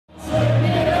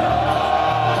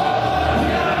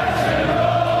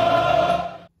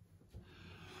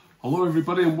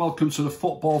everybody, and welcome to the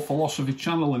Football Philosophy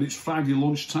channel. And it's Friday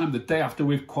lunchtime, the day after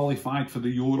we've qualified for the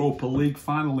Europa League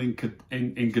final in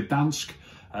Gdańsk,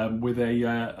 with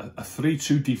a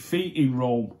 3-2 defeat in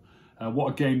Rome.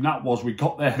 What a game that was. We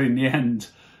got there in the end,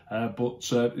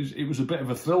 but it was a bit of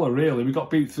a thriller, really. We got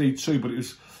beat 3-2, but it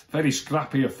was a very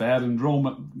scrappy affair, and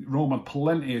Roma had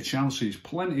plenty of chances.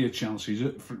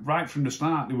 Right from the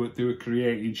start, they were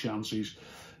creating chances.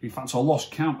 In fact, I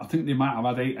lost count. I think they might have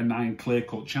had 8 or 9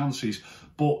 clear-cut chances.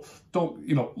 But look,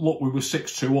 we were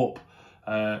 6-2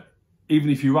 up. Even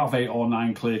if you have 8 or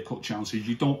 9 clear-cut chances,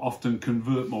 you don't often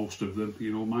convert most of them.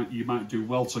 You might do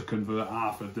well to convert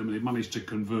half of them. They managed to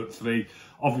convert 3.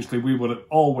 Obviously, we were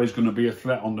always going to be a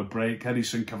threat on the break.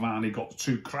 Edison Cavani got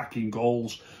 2 cracking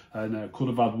goals and could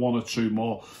have had 1 or 2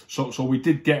 more. So we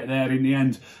did get there in the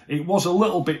end. It was a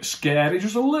little bit scary,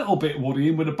 just a little bit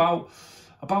worrying with about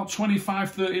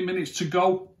 25-30 minutes to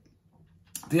go.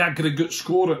 The aggregate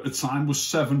score at the time was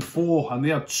 7-4, and they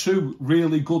had 2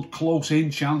 really good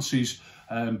close-in chances.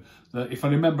 That, if I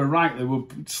remember right, they were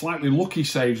slightly lucky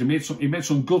saves. He made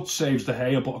some good saves, De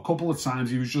Gea, but a couple of times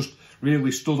he was just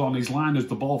really stood on his line as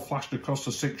the ball flashed across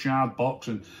the 6-yard box,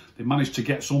 and they managed to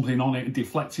get something on it and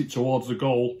deflect it towards the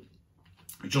goal.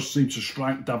 It just seemed to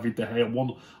strike David De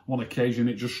Gea. One occasion,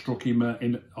 it just struck him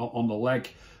on the leg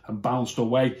and bounced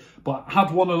away. But had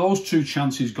one of those 2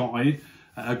 chances gone in,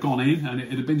 and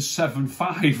it'd have been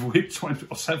 7-5 with 20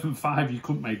 or 7-5. You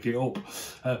couldn't make it up.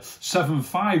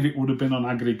 7-5 it would have been on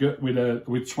aggregate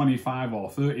with 25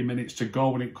 or 30 minutes to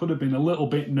go, and it could have been a little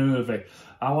bit nervy.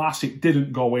 Alas, it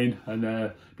didn't go in,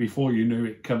 and before you knew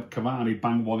it, Cavani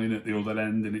banged one in at the other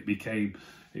end, and it became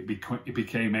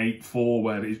 8-4,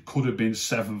 where it could have been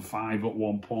 7-5 at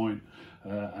one point.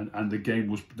 And the game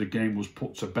was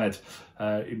put to bed.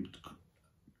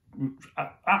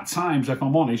 At times, if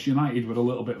I'm honest, United were a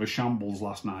little bit of a shambles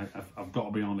last night. I've got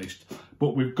to be honest,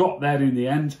 but we've got there in the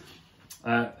end.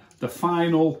 The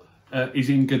final is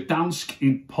in Gdańsk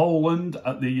in Poland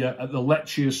at the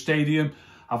Lechia Stadium.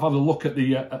 I've had a look at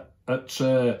at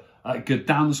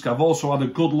Gdańsk. I've also had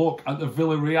a good look at the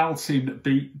Villarreal team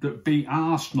that beat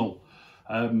Arsenal.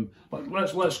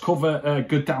 Let's cover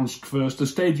Gdańsk first. The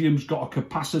stadium's got a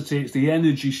capacity, it's the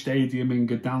Energy Stadium in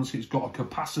Gdańsk. It's got a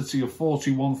capacity of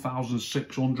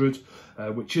 41,600,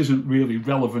 which isn't really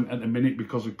relevant at the minute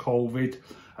because of COVID.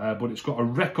 But it's got a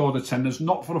record attendance,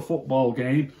 not for a football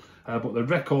game, but the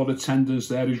record attendance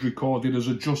there is recorded as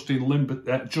a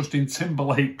Justin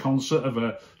Timberlake concert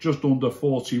of just under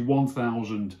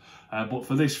 41,000. But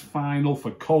for this final,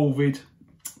 for COVID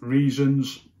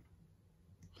reasons,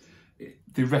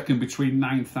 they reckon between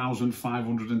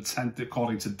 9,500 and 10,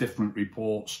 according to different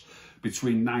reports,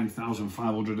 between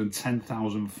 9,500 and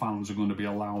 10,000 fans are going to be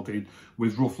allowed in,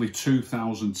 with roughly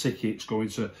 2,000 tickets going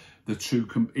to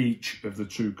each of the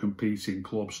 2 competing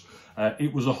clubs.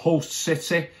 It was a host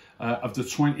city of the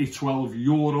 2012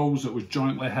 Euros that was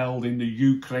jointly held in the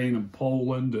Ukraine and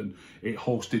Poland, and it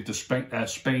hosted the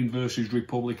Spain versus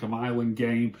Republic of Ireland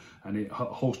game, and it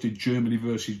hosted Germany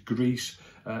versus Greece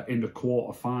in the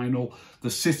quarter-final.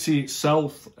 The city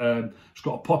itself, it's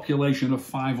got a population of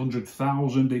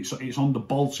 500,000. It's on the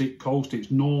Baltic coast.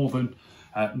 It's northern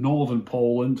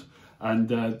Poland, and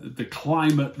the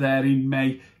climate there in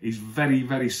May is very,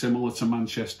 very similar to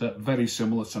Manchester.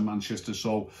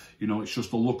 So it's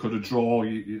just a look at a draw.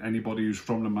 Anybody who's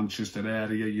from the Manchester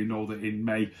area, you know that in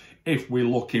May, if we're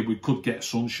lucky, we could get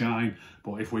sunshine.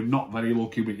 But if we're not very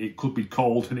lucky, it could be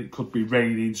cold and it could be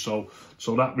raining. So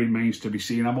that remains to be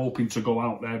seen. I'm hoping to go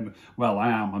out there. Well, I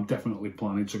am. I'm definitely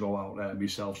planning to go out there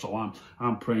myself. So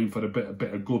I'm praying for a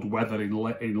bit of good weather in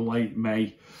late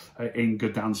May in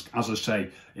Gdańsk. As I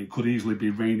say, it could easily be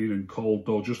raining and cold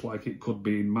though, just like it could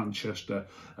be in Manchester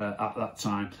at that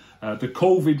time. The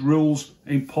COVID rules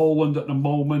in Poland at the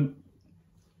moment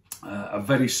are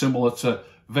very similar to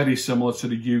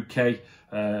the UK.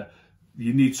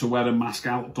 You need to wear a mask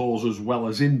outdoors as well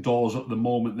as indoors at the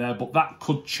moment there, but that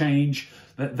could change.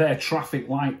 Their traffic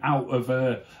light out of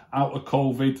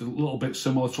COVID, a little bit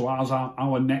similar to ours.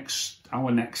 Our next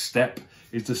step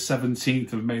is the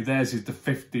 17th of May. Theirs is the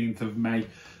 15th of May.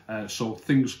 So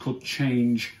things could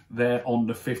change there on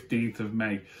the 15th of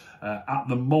May. At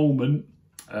the moment,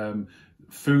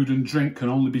 food and drink can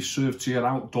only be served to you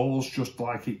outdoors, just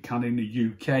like it can in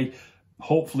the UK.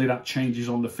 Hopefully that changes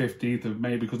on the 15th of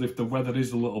May, because if the weather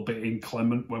is a little bit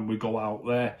inclement when we go out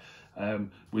there,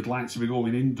 we'd like to be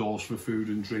going indoors for food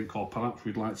and drink, or perhaps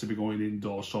we'd like to be going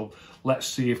indoors. So let's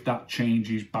see if that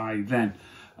changes by then.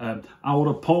 Our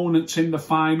opponents in the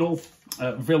final,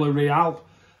 Villarreal,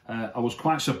 I was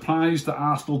quite surprised that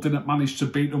Arsenal didn't manage to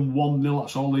beat them 1-0.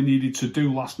 That's all they needed to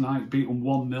do last night, beat them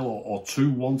 1-0 or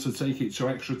 2-1 to take it to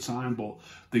extra time. But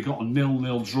they got a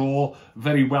 0-0 draw,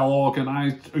 very well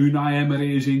organised. Unai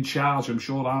Emery is in charge. I'm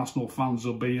sure Arsenal fans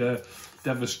will be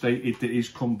devastated that he's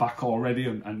come back already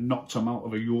and knocked them out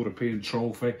of a European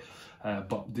trophy.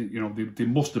 But you know, they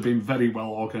must have been very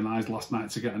well organised last night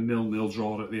to get a 0-0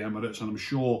 draw at the Emirates, and I'm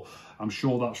sure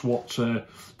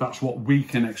that's what we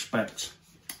can expect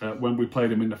when we play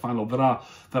them in the final.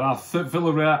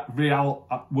 Villarreal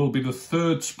will be the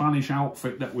third Spanish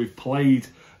outfit that we've played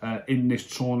in this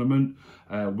tournament.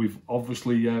 We've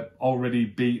obviously already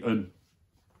beaten.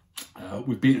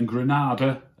 We've beaten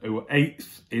Granada, who are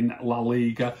 8th in La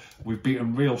Liga. We've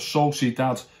beaten Real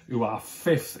Sociedad, who are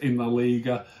 5th in La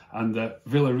Liga. And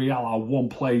Villarreal are 1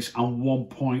 place and 1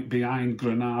 point behind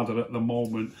Granada at the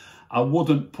moment. I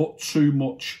wouldn't put too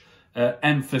much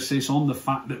emphasis on the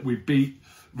fact that we beat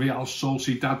Real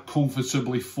Sociedad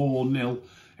comfortably 4-0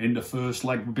 in the first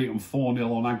leg. We beat them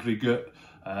 4-0 on aggregate.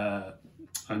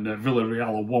 And Villarreal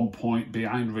are 1 point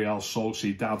behind Real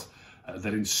Sociedad.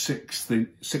 They're in sixth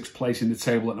place in the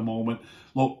table at the moment.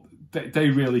 Look, they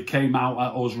really came out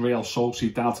at us, Real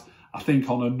Sociedad. I think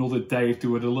on another day, if they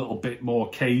were a little bit more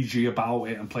cagey about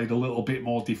it and played a little bit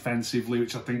more defensively,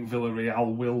 which I think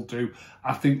Villarreal will do,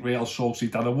 I think Real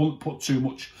Sociedad, I wouldn't put too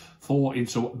much thought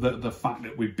into the fact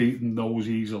that we've beaten those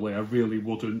easily. I really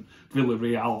wouldn't.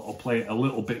 Villarreal will play it a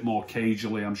little bit more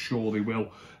cagily. I'm sure they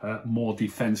will, more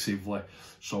defensively.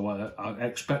 So I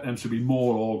expect them to be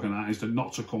more organised and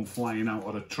not to come flying out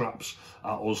of the traps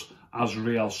at us as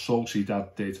Real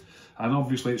Sociedad did. And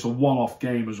obviously it's a one-off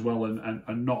game as well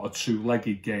and not a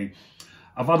two-legged game.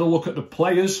 I've had a look at the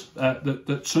players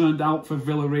that turned out for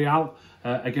Villarreal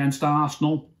against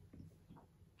Arsenal.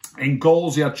 In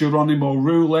goals, he had Geronimo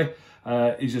Rulli.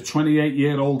 He's a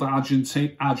 28-year-old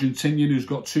Argentinian who's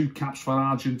got 2 caps for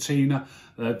Argentina.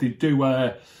 They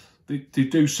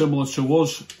do similar to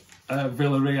us,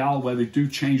 Villarreal, where they do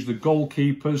change the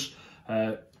goalkeepers.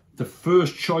 The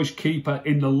first choice keeper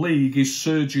in the league is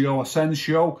Sergio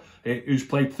Asensio, who's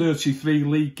played 33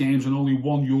 league games and only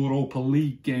 1 Europa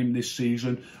League game this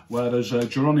season, whereas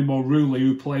Geronimo Rulli,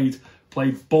 who played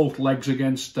both legs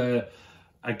against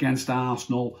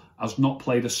Arsenal, has not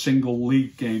played a single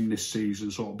league game this season.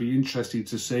 So it'll be interesting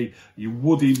to see. You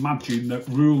would imagine that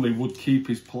Rulli would keep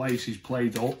his place. He's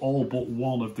played all but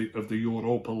one of the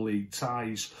Europa League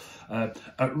ties.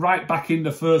 Right back in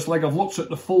the first leg, I've looked at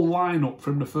the full lineup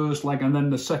from the first leg and then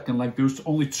the second leg. There was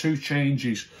only 2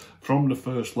 changes from the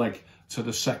first leg to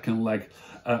the second leg.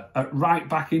 Right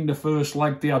back in the first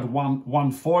leg, they had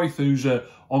Juan Foyth, who's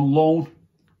on loan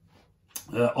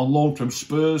from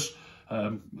Spurs.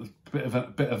 Bit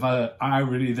of a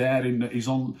irony there in that he's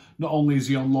on. Not only is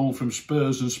he on loan from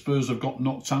Spurs, and Spurs have got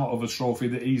knocked out of a trophy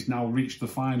that he's now reached the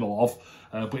final of,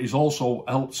 but he's also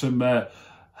helped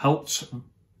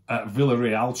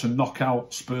Villarreal to knock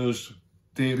out Spurs'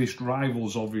 dearest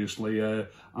rivals, obviously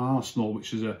Arsenal,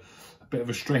 which is a bit of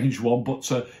a strange one. But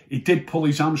he did pull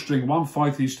his hamstring. Juan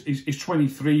Foyth, he's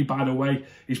 23, by the way.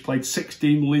 He's played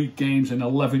 16 league games and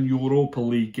 11 Europa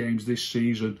League games this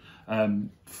season.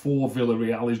 For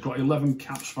Villarreal, he's got 11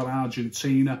 caps for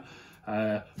Argentina,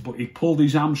 but he pulled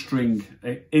his hamstring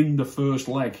in the first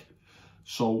leg.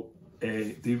 So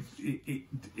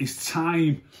his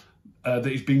time that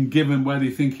he's been given where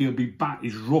they think he'll be back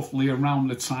is roughly around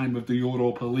the time of the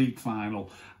Europa League final.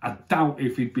 I doubt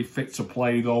if he'd be fit to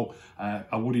play though.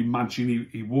 I would imagine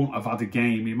he won't have had a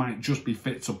game. He might just be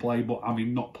fit to play, but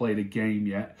having not played a game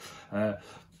yet.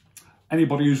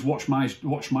 Anybody who's watched my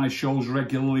shows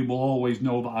regularly will always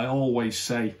know that I always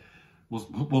say, will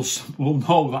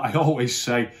know that I always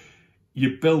say,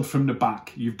 you build from the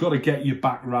back. You've got to get your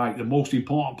back right. The most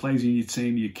important players in your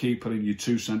team, your keeper and your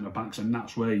 2 centre-backs, and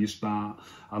that's where you start.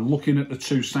 And looking at the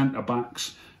 2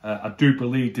 centre-backs, I do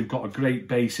believe they've got a great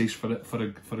basis for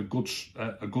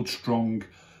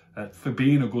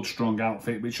being a good strong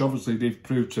outfit, which obviously they've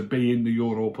proved to be in the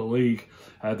Europa League.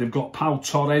 They've got Pau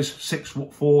Torres,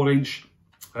 6'4",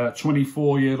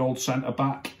 24-year-old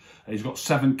centre-back. He's got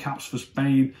 7 caps for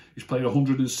Spain. He's played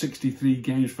 163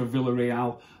 games for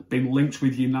Villarreal, been linked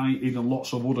with United and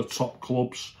lots of other top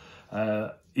clubs.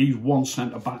 He's one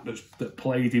centre-back that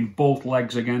played in both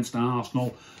legs against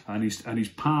Arsenal, and his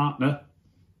partner,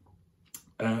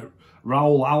 Raul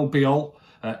Albiol,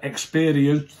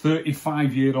 experienced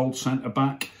 35-year-old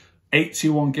centre-back,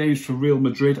 81 games for Real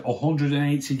Madrid,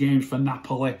 180 games for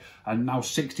Napoli, and now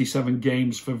 67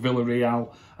 games for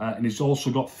Villarreal. And he's also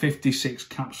got 56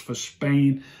 caps for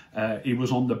Spain. He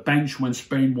was on the bench when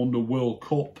Spain won the World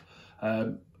Cup.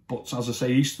 But as I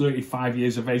say, he's 35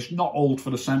 years of age. Not old for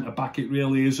the centre back. It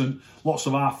really isn't. Lots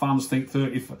of our fans think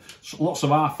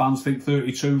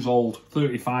 32 is old.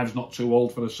 35 is not too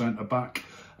old for the centre back.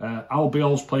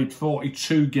 Albiol's played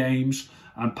 42 games,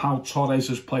 and Pau Torres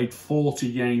has played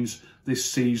 40 games this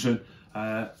season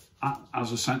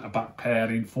as a centre back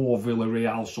pairing for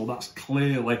Villarreal. So that's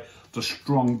clearly the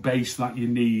strong base that you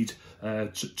need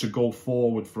to go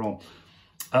forward from.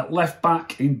 At left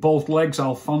back in both legs,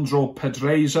 Alfonso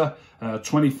Pedreza,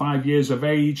 25 years of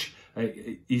age.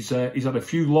 He's had a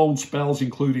few loan spells,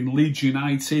 including Leeds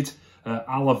United,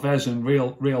 Alaves and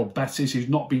Real Betis. He's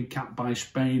not been capped by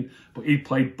Spain, but he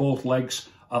played both legs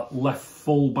at left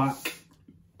full back.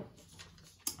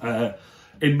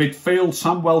 In midfield,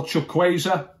 Samuel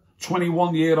Chukwueze,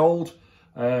 21-year-old.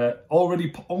 Only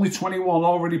 21,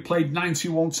 already played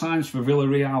 91 times for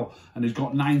Villarreal, and he's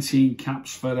got 19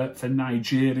 caps for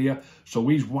Nigeria. So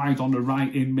he's wide on the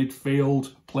right in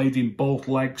midfield, played in both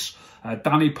legs.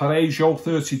 Danny Parejo,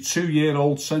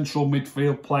 32-year-old central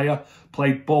midfield player,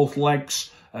 played both legs,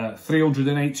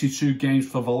 382 games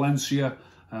for Valencia,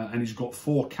 and he's got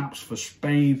 4 caps for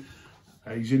Spain.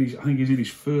 I think he's in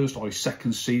his first or his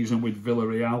second season with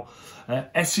Villarreal.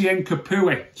 Etienne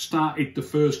Capoue started the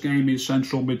first game in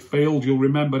central midfield. You'll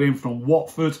remember him from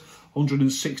Watford.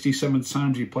 167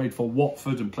 times he played for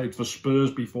Watford and played for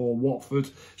Spurs before Watford.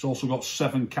 He's also got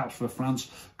 7 caps for France.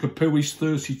 Capoue's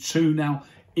 32 now.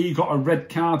 He got a red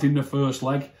card in the first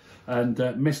leg and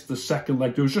missed the second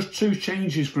leg. There was just 2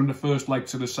 changes from the first leg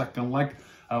to the second leg.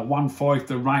 Juan Foyth,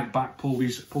 the right back, pulled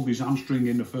his hamstring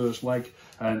in the first leg,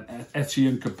 and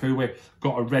Etienne Capoue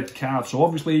got a red card. So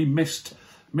obviously he missed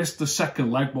the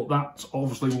second leg, but that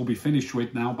obviously will be finished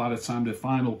with now by the time the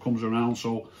final comes around.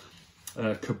 So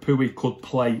Capoue could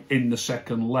play in the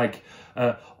second leg.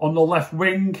 On the left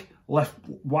wing,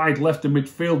 wide left in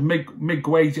midfield,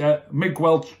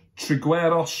 Miguel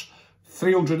Trigueros,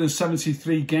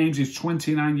 373 games. He's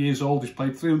 29 years old. He's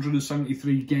played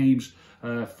 373 games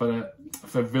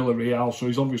for Villarreal, so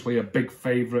he's obviously a big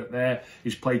favourite there.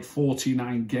 He's played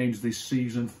 49 games this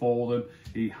season for them.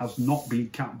 He has not been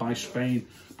capped by Spain,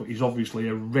 but he's obviously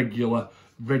a regular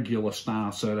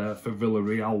starter for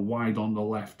Villarreal, wide on the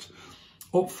left.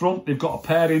 Up front, they've got a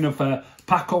pairing of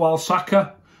Paco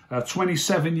Alsaca, a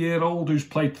 27-year-old who's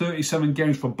played 37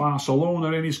 games for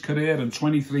Barcelona in his career and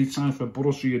 23 times for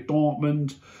Borussia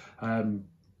Dortmund.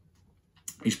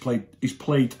 He's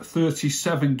played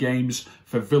 37 games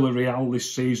for Villarreal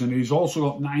this season. He's also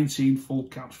got 19 full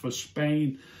caps for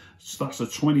Spain. So that's a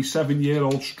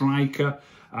 27-year-old striker.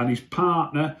 And his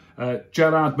partner,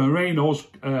 Gerard Moreno,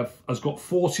 has got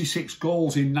 46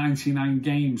 goals in 99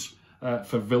 games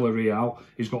for Villarreal.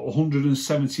 He's got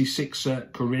 176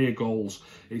 career goals.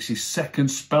 It's his second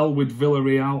spell with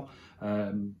Villarreal.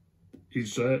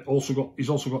 He's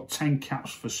also got 10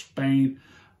 caps for Spain,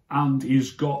 and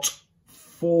he's got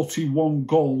 41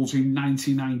 goals in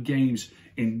 99 games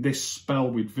in this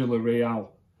spell with Villarreal.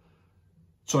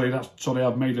 Sorry,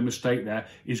 I've made a mistake there.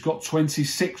 He's got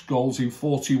 26 goals in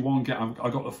 41 games. I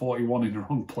got the 41 in the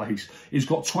wrong place. He's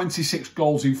got 26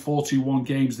 goals in 41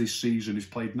 games this season. He's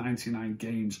played 99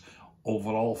 games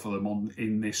overall for them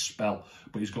in this spell.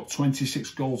 But he's got 26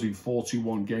 goals in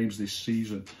 41 games this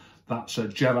season. That's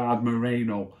Gerard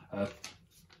Moreno,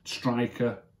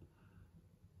 striker,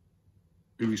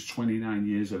 who is 29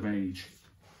 years of age.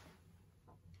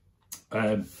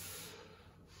 The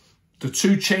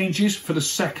 2 changes for the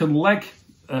second leg,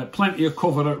 plenty of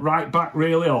cover at right back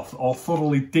really, or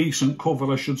thoroughly decent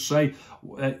cover I should say.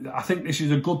 I think this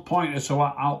is a good pointer to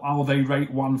how they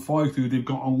rate Juan Foyth, who they've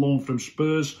got on loan from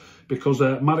Spurs, because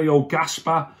Mario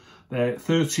Gaspar, the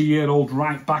 30-year-old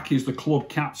right back, is the club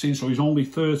captain, so he's only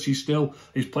 30 still.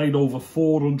 He's played over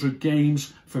 400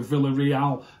 games for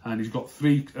Villarreal, and he's got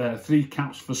three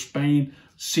caps for Spain.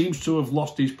 Seems to have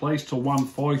lost his place to Juan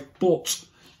Foyth, but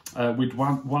with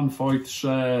Juan Foyth's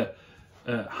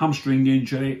hamstring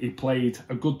injury, he played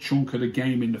a good chunk of the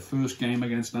game in the first game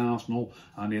against Arsenal,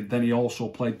 and then he also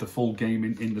played the full game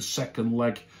in the second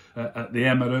leg at the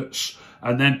Emirates.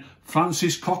 And then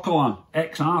Francis Coquelin,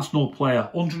 ex-Arsenal player,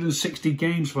 160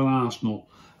 games for Arsenal.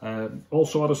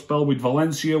 Also had a spell with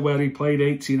Valencia where he played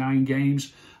 89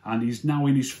 games, and he's now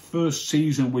in his first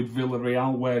season with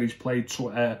Villarreal where he's played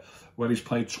 28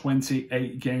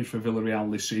 games for Villarreal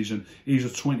this season. He's a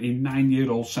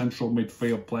 29-year-old central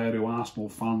midfield player who Arsenal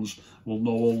fans will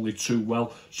know only too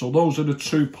well. So those are the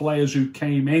 2 players who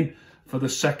came in for the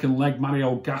second leg.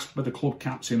 Mario Gaspar, the club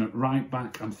captain, at right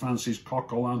back, and Francis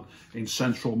Coquelin in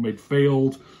central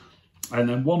midfield. And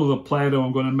then one other player who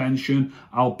I'm going to mention,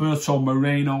 Alberto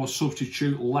Moreno, a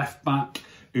substitute left back.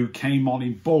 who came on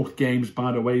in both games,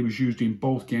 by the way. He was used in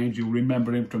both games. You'll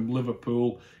remember him from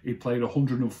Liverpool. He played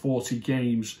 140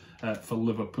 games for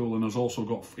Liverpool, and has also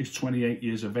got, he's 28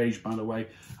 years of age, by the way,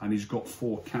 and he's got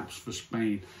 4 caps for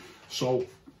Spain. So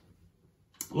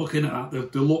looking at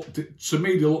that, they look, to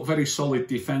me, they look very solid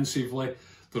defensively.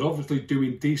 They're obviously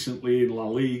doing decently in La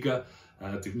Liga.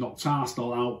 They've knocked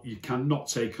Arsenal out. You cannot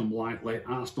take them lightly.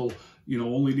 Arsenal, you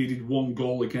know, only needed 1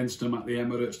 goal against them at the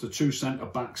Emirates. The 2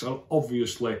 centre-backs are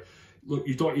obviously, look,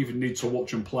 you don't even need to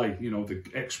watch them play. You know, the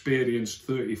experienced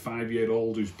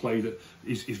 35-year-old who's played it,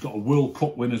 he's got a World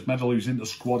Cup winners medal, he's in the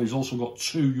squad. He's also got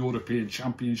 2 European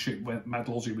Championship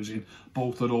medals. He was in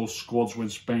both of those squads when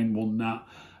Spain won that.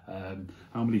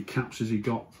 How many caps has he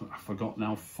got? I forgot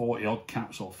now, 40 odd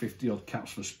caps or 50 odd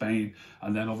caps for Spain.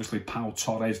 And then obviously Pau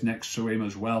Torres next to him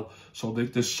as well. So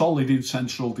they're solid in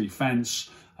central defence.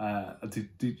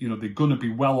 You know, they're going to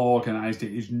be well organised.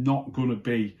 It is not going to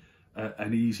be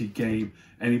an easy game.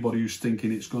 Anybody who's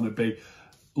thinking it's going to be,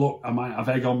 look, I might have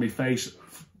egg on my face.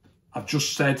 I've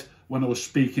just said when I was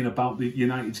speaking about the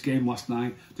United's game last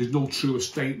night, there's no truer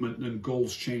statement than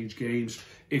goals change games.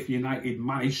 If United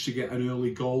manage to get an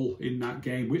early goal in that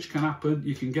game, which can happen,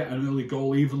 you can get an early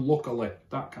goal even luckily.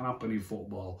 That can happen in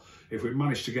football. If we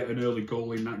manage to get an early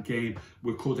goal in that game,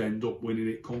 we could end up winning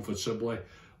it comfortably.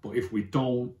 But if we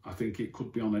don't, I think it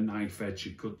could be on a knife edge.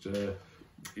 It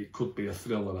could be a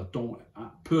thriller.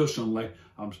 Personally,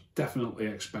 I'm definitely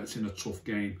expecting a tough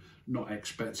game, not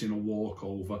expecting a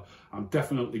walkover. I'm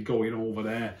definitely going over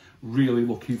there, really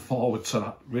looking forward to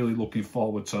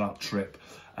that, trip.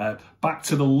 Back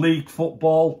to the league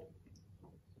football.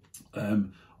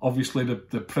 Obviously,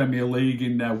 the Premier League,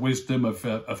 in their wisdom,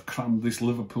 have crammed this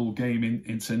Liverpool game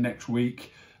into next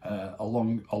week,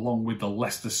 along with the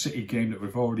Leicester City game that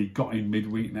we've already got in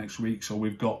midweek next week. So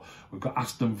we've got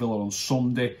Aston Villa on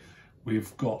Sunday,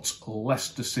 we've got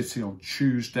Leicester City on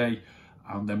Tuesday,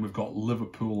 and then we've got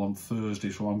Liverpool on Thursday.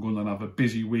 So I'm going to have a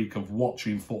busy week of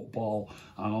watching football,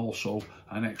 and also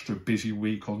an extra busy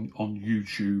week on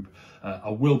YouTube. I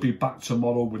will be back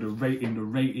tomorrow with the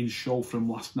rating show from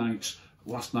last night's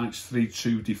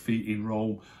 3-2 defeat in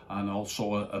Rome, and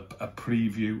also a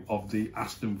preview of the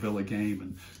Aston Villa game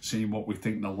and seeing what we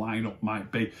think the lineup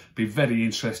might be. Be very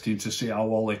interesting to see how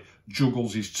Ollie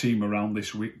juggles his team around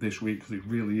this week, because he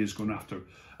really is going to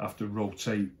have to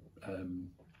rotate,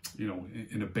 you know,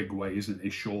 in a big way, isn't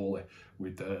he? Surely,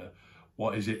 with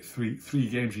what is it, three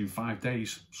games in 5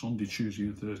 days, Sunday, Tuesday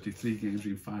and Thursday, 3 games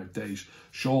in 5 days.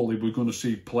 Surely we're going to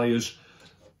see players.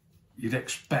 You'd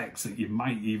expect that you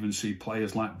might even see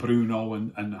players like Bruno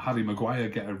and Harry Maguire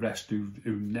get a rest, who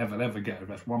never ever get a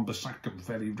rest. Wan-Bissaka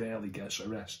very rarely gets a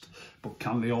rest. But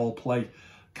can they all play?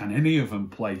 Can any of them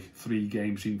play 3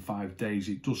 games in 5 days?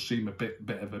 It does seem a bit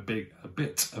of a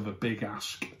big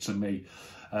ask to me.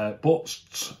 But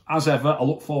as ever, I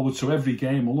look forward to every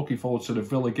game. I'm looking forward to the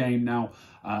Villa game now.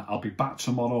 I'll be back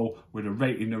tomorrow with a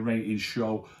rating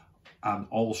show. And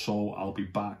also, I'll be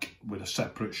back with a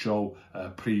separate show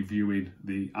previewing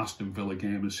the Aston Villa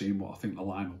game and seeing what I think the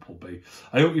lineup will be.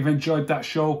 I hope you've enjoyed that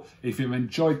show. If you've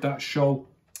enjoyed that show,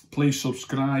 please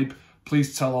subscribe.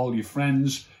 Please tell all your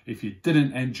friends. If you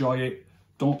didn't enjoy it,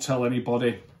 don't tell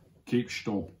anybody. Keep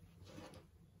stum.